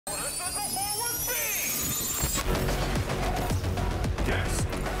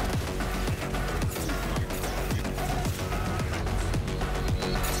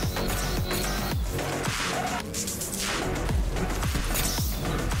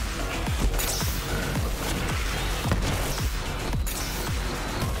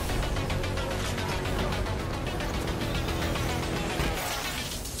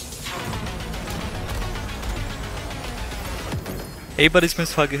Hey buddies,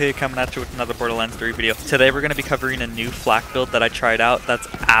 Miss Huggy here coming at you with another Borderlands 3 video. Today we're going to be covering a new flak build that I tried out that's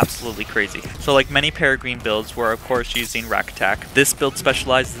absolutely crazy. So like many Peregrine builds, we're of course using Rakk attack. This build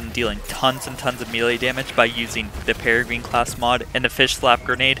specializes in dealing tons and tons of melee damage by using the Peregrine class mod and the fish slap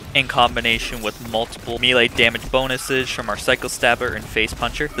grenade in combination with multiple melee damage bonuses from our cycle stabber and face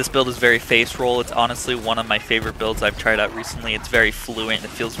puncher. This build is very face roll. It's honestly one of my favorite builds I've tried out recently. It's very fluent and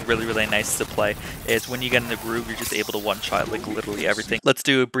it feels really nice to play. It's when you get in the groove, you're just able to one-shot like literally everything. Let's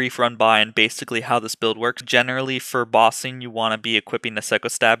do a brief run by and basically how this build works. Generally for bossing, you want to be equipping the cycle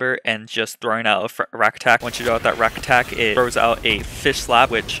stabber and just throwing out a Rakk attack. Once you throw out that Rakk attack, it throws out a fish slap,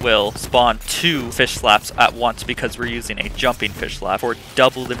 which will spawn 2 fish slaps at once because we're using a jumping fish slap for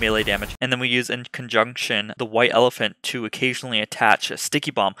double the melee damage. And then we use in conjunction the white elephant to occasionally attach a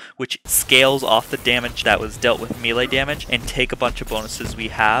sticky bomb, which scales off the damage that was dealt with melee damage and take a bunch of bonuses we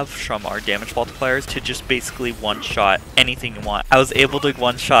have from our damage multipliers to just basically one-shot anything you want. I was able to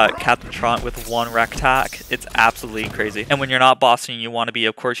one-shot Captain Trant with 1 Rakk attack. It's absolutely crazy. And when you're not bossing, you want to be,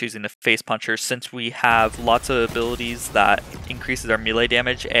 of course, using the face puncher. Since we have lots of abilities that increases our melee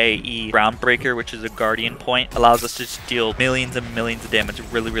damage, AE Groundbreaker, which is a guardian point, allows us to just deal millions and millions of damage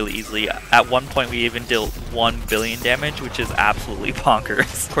really easily. At one point, we even dealt 1 billion damage, which is absolutely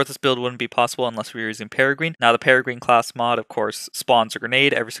bonkers. Of course, this build wouldn't be possible unless we were using Peregrine. Now, the Peregrine class mod, of course, spawns a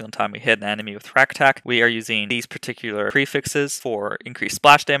grenade every single time we hit an enemy with Rakk attack. We are using these particular prefixes for increased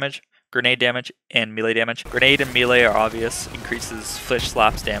splash damage, grenade damage, and melee damage. Grenade and melee are obvious, increases fish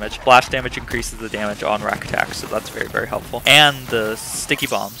slaps damage. Splash damage increases the damage on Rakk attacks, so that's very helpful. And the sticky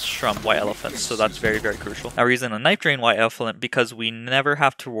bombs from white elephants, so that's very crucial. Now we're using a knife drain white elephant because we never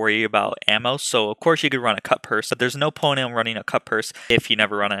have to worry about ammo, so of course you could run a cut purse, but there's no point in running a cut purse if you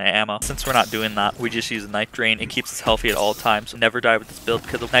never run an ammo. Since we're not doing that, we just use a knife drain. It keeps us healthy at all times. Never die with this build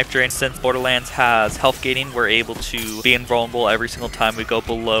because of knife drain. Since Borderlands has health gating, we're able to be invulnerable every single time we go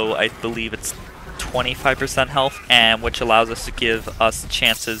below, I believe it's 25% health, and which allows us to give us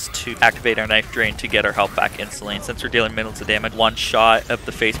chances to activate our knife drain to get our health back instantly. And since we're dealing millions of damage, 1 shot of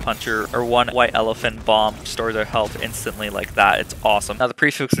the face puncher or 1 white elephant bomb stores our health instantly like that. It's awesome. Now the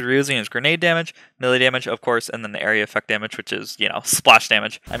prefix we're using is grenade damage, melee damage of course, and then the area effect damage, which is, you know, splash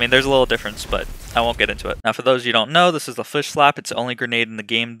damage. I mean, there's a little difference, but I won't get into it. Now for those you don't know, this is the fish slap. It's the only grenade in the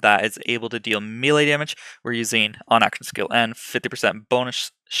game that is able to deal melee damage. We're using on action skill and 50%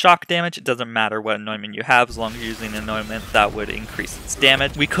 bonus shock damage. It doesn't matter what anointment you have as long as you're using an anointment that would increase its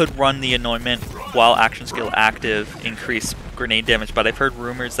damage. We could run the anointment while action skill active, increase grenade damage, but I've heard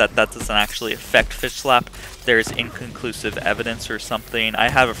rumors that that doesn't actually affect fish slap. There's inconclusive evidence or something. I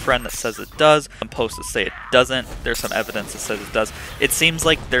have a friend that says it does, some posts that say it doesn't. There's some evidence that says it does. It seems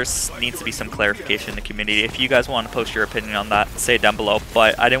like there needs to be some clarification in the community. If you guys want to post your opinion on that, say it down below,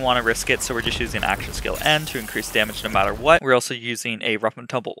 but I didn't want to risk it, so we're just using action skill N to increase damage no matter what. We're also using a rough and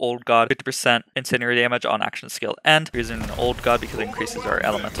tumble old god, 50% incendiary damage on action skill N. We're using an old god because it increases our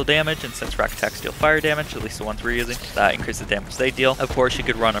elemental damage, and since Rakk attacks deal fire damage, at least the ones we're using, that increases the damage they deal. Of course, you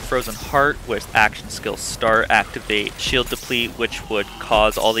could run a frozen heart with action skill start, activate shield deplete, which would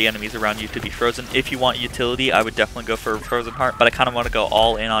cause all the enemies around you to be frozen. If you want utility, I would definitely go for a frozen heart, but I kind of want to go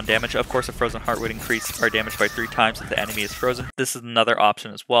all in on damage. Of course, a frozen heart would increase our damage by 3 times if the enemy is frozen. This is another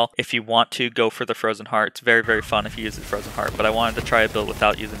option as well. If you want to go for the frozen heart, it's very fun if you use the frozen heart, but I wanted to try a build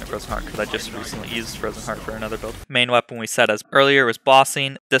without using the frozen heart because I just recently used frozen heart for another build. Main weapon we said as earlier was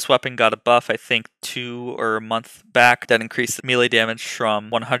bossing. This weapon got a buff, I think 2 or a month back, that increased melee damage from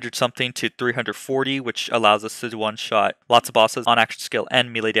 100 something to 340, which allows us to one-shot lots of bosses on action skill,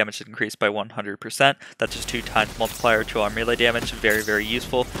 and melee damage is increased by 100%. That's just 2 times multiplier to our melee damage. Very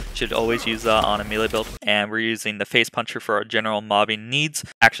useful. Should always use that on a melee build. And we're using the face puncher for our general mobbing needs.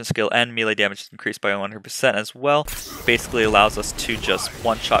 Action skill and melee damage is increased by 100% as well. Basically allows us to just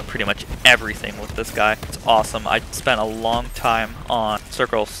one-shot pretty much everything with this guy. It's awesome. I spent a long time on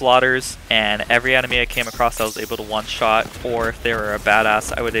circle slaughters, and every enemy I came across I was able to one-shot, or if they were a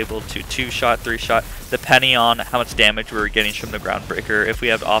badass I was able to 2-shot, 3-shot, depending on how much damage we were getting from the Groundbreaker. If we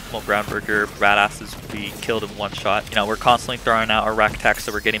have optimal Groundbreaker, badasses would be killed in 1 shot. You know, we're constantly throwing out our Rakk attacks,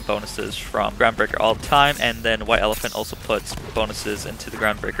 so we're getting bonuses from Groundbreaker all the time, and then White Elephant also puts bonuses into the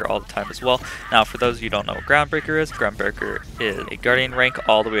Groundbreaker all the time as well. Now, for those of you who don't know what Groundbreaker is is a Guardian rank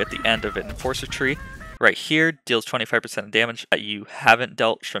all the way at the end of an Enforcer tree. Right here, deals 25% of damage that you haven't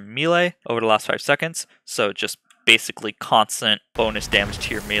dealt from melee over the last 5 seconds, so just basically constant bonus damage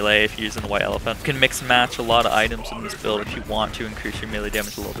to your melee if you're using the white elephant. You can mix and match a lot of items in this build if you want to increase your melee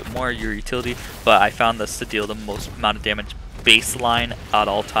damage a little bit more, your utility, but I found this to deal the most amount of damage baseline at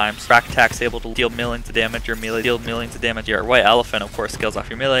all times. Rakk attack's able to deal millions of damage, your melee deal millions of damage. Your white elephant, of course, scales off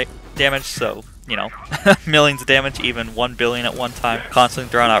your melee damage, so you know, millions of damage, even 1 billion at one time. Constantly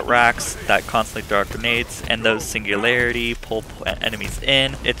throwing out Rakks that constantly throw out grenades, and those singularity, pull enemies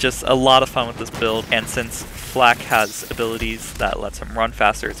in. It's just a lot of fun with this build, and since Flak has abilities that lets him run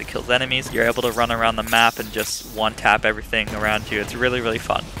faster as he kills enemies, you're able to run around the map and just one-tap everything around you. It's really, really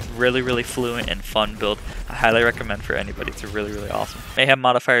fun. Really fluent and fun build. I highly recommend for anybody. It's really awesome. Mayhem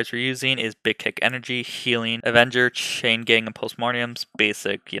modifiers we're using is Big Kick Energy, Healing, Avenger, Chain Gang, and Postmortems.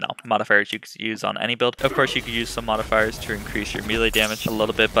 Basic, you know, modifiers you could use on any build. Of course, you could use some modifiers to increase your melee damage a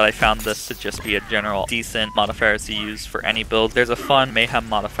little bit, but I found this to just be a general decent modifiers to use for any build. There's a fun Mayhem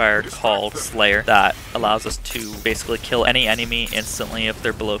modifier called Slayer that allows us to basically kill any enemy instantly if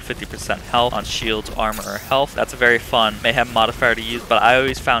they're below 50% health on shields, armor, or health. That's a very fun Mayhem modifier to use, but I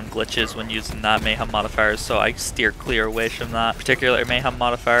always found glitches when using that Mayhem modifier, so I steer clear away from that particular Mayhem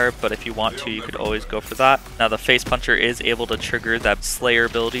modifier, but if you want to, you could always go for that. Now the Face Puncher is able to trigger that Slayer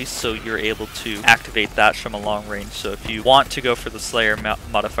ability, so you're able to activate that from a long range. So if you want to go for the Slayer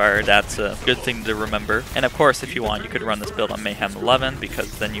modifier, that's a good thing to remember. And of course, if you want, you could run this build on Mayhem 11,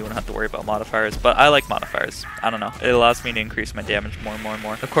 because then you wouldn't have to worry about modifiers, but I like modifiers. I don't know. It allows me to increase my damage more and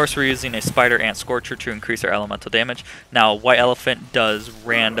more. Of course, we're using a Spider Ant Scorcher to increase our elemental damage. Now, White Elephant does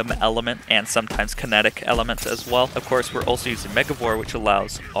random element and sometimes kinetic elements as well. Of course, we're also using Megavore, which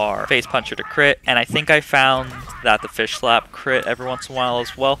allows our Face Puncher to crit, and I think I found that the Fish Slap crit every once in a while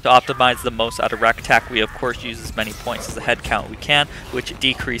as well. To optimize the most out of Rakk attack, we of course use as many points as the head count we can, which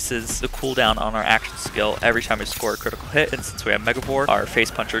decreases the cooldown on our action skill every time we score a critical hit. And since we have Megavore, our Face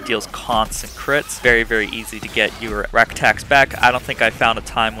Puncher deals constant crits. Very easy to get your Rakk attacks back. I don't think I found a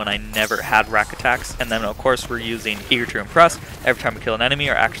time when I never had Rakk attacks. And then of course we're using Eager to Impress. Every time we kill an enemy,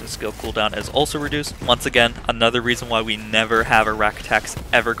 our action skill cooldown is also reduced. Once again, another reason why we never have our Rakk attacks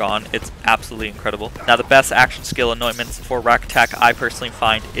ever gone. It's absolutely incredible. Now the best action skill anointments for Rakk attack I personally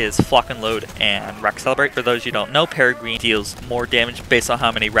find is Flock and Load and Rakk Celebrate. For those you don't know, Peregrine deals more damage based on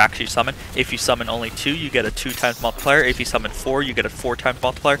how many Rakks you summon. If you summon only 2, you get a 2 times multiplier. If you summon 4, you get a 4 times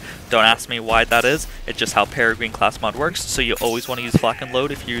multiplier. Don't ask me why that is. It's just how Peregrine class mod works. So you always want to use Flock and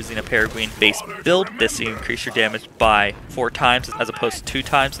Load if you're using a Peregrine based build. This will increase your damage by 4 times as opposed to 2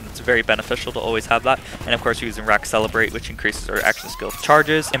 times, and it's very beneficial to always have that. And of course, you're using Rakk Celebrate, which increases our action skill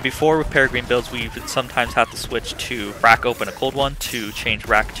charges. And before with Peregrine builds, we would sometimes have to switch to Rakk Open a Cold One to change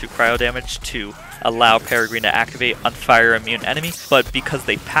Rakk to cryo damage to allow Peregrine to activate on fire immune enemy, but because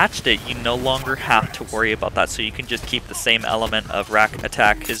they patched it, you no longer have to worry about that, so you can just keep the same element of Rakk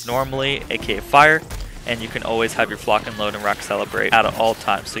attack is normally, aka fire, and you can always have your Flock and Load and Rakk Celebrate at all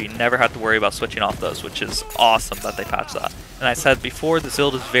times, so you never have to worry about switching off those, which is awesome that they patched that. And I said before, this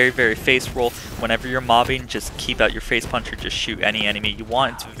build is very face roll. Whenever you're mobbing, just keep out your Face Puncher, just shoot any enemy you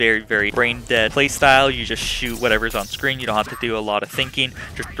want. It's very brain dead playstyle. You just shoot whatever's on screen. You don't have to do a lot of thinking.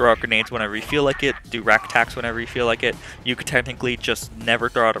 Just throw out grenades whenever you feel like it. Do Rakk attacks whenever you feel like it. You could technically just never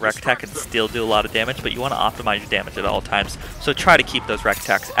throw out a Rakk attack and still do a lot of damage, but you want to optimize your damage at all times. So try to keep those Rakk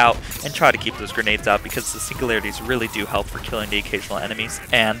attacks out and try to keep those grenades out, because the singularities really do help for killing the occasional enemies.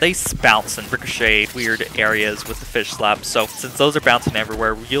 And they bounce and ricochet weird areas with the Fish Slap. So since those are bouncing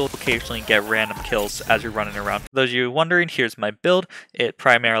everywhere, you'll occasionally get random kills as you're running around. For those of you wondering, here's my build. It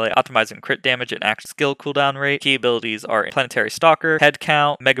primarily optimizing crit damage and action skill cooldown rate. Key abilities are Planetary Stalker, Head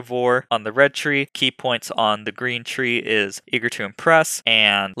Count, Megavore on the red tree. Key points on the green tree is Eager to Impress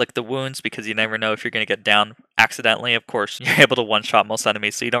and Lick the Wounds, because you never know if you're going to get down accidentally. Of course, you're able to one-shot most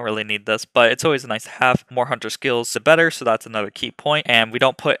enemies, so you don't really need this, but it's always nice to have. More hunter skills, the better, so that's another key point. And we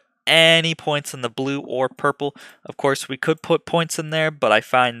don't put any points in the blue or purple. Of course, we could put points in there, but I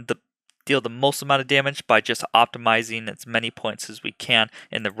find deal the most amount of damage by just optimizing as many points as we can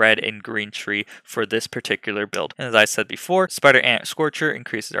in the red and green tree for this particular build. And as I said before, Spider Ant Scorcher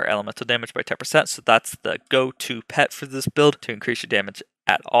increases our elemental damage by 10%, so that's the go-to pet for this build to increase your damage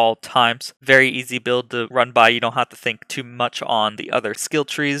at all times. Very easy build to run by. You don't have to think too much on the other skill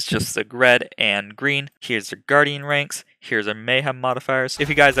trees, just the red and green. Here's the Guardian ranks. Here's our Mayhem modifiers. If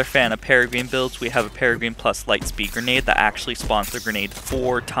you guys are a fan of Peregrine builds, we have a Peregrine plus Lightspeed Grenade that actually spawns the grenade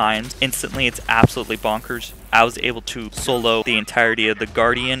 4 times instantly. It's absolutely bonkers. I was able to solo the entirety of the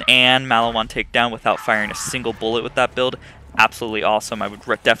Guardian and Malawan takedown without firing a single bullet with that build. Absolutely awesome. I would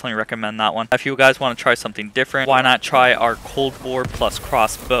definitely recommend that one. If you guys want to try something different, why not try our Cold War plus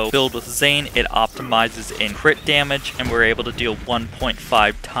Crossbow build with Zane? It optimizes in crit damage, and we're able to deal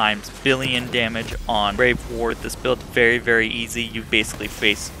 1.5 times billion damage on Brave War with this build. Very easy. You basically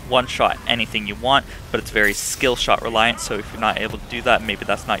face one-shot anything you want, but it's very skill shot reliant, so if you're not able to do that, maybe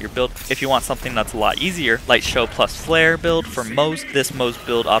that's not your build. If you want something that's a lot easier, Light Show plus Flare build for Moze, this Moze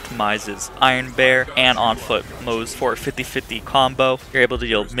build optimizes Iron Bear and on foot Moze for a 50-50 combo. You're able to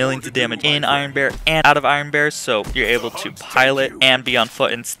deal millions of damage in Iron Bear and out of Iron Bears, so you're able to pilot and be on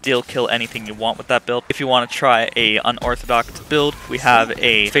foot and still kill anything you want with that build. If you want to try a unorthodox build, we have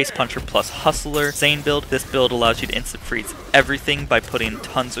a Face Puncher plus Hustler Zane build. This build allows you to instant freeze everything by putting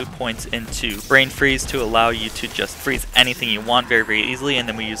tons of points into Brain Freeze to allow you to just freeze anything you want very easily, and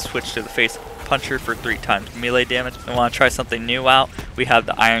then we use switch to the Face Puncher for 3 times melee damage. If you want to try something new out, we have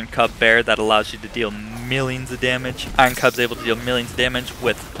the Iron Cub Bear that allows you to deal millions of damage. Iron Cub's able to deal millions of damage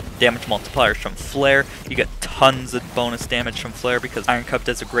with damage multipliers from Flare. You get tons of bonus damage from Flare because Iron Cub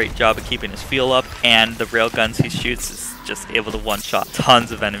does a great job of keeping his feel up, and the rail guns he shoots is just able to one-shot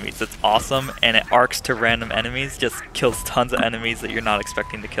tons of enemies. It's awesome, and it arcs to random enemies, just kills tons of enemies that you're not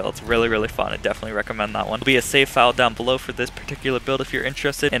expecting to kill. It's really fun. I definitely recommend that one. There'll be a save file down below for this particular build if you're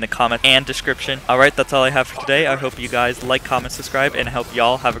interested in the comment and description. Alright, that's all I have for today. I hope you guys like, comment, subscribe, and I hope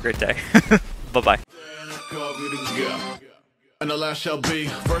y'all have a great day. Bye-bye. And the last shall be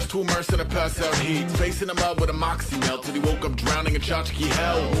first to immerse in a pass out heat, facing him out with a moxie melt till he woke up drowning in tchotchke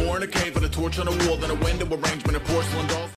hell. War in a cave with a torch on a wall, then a window arrangement of porcelain dolls.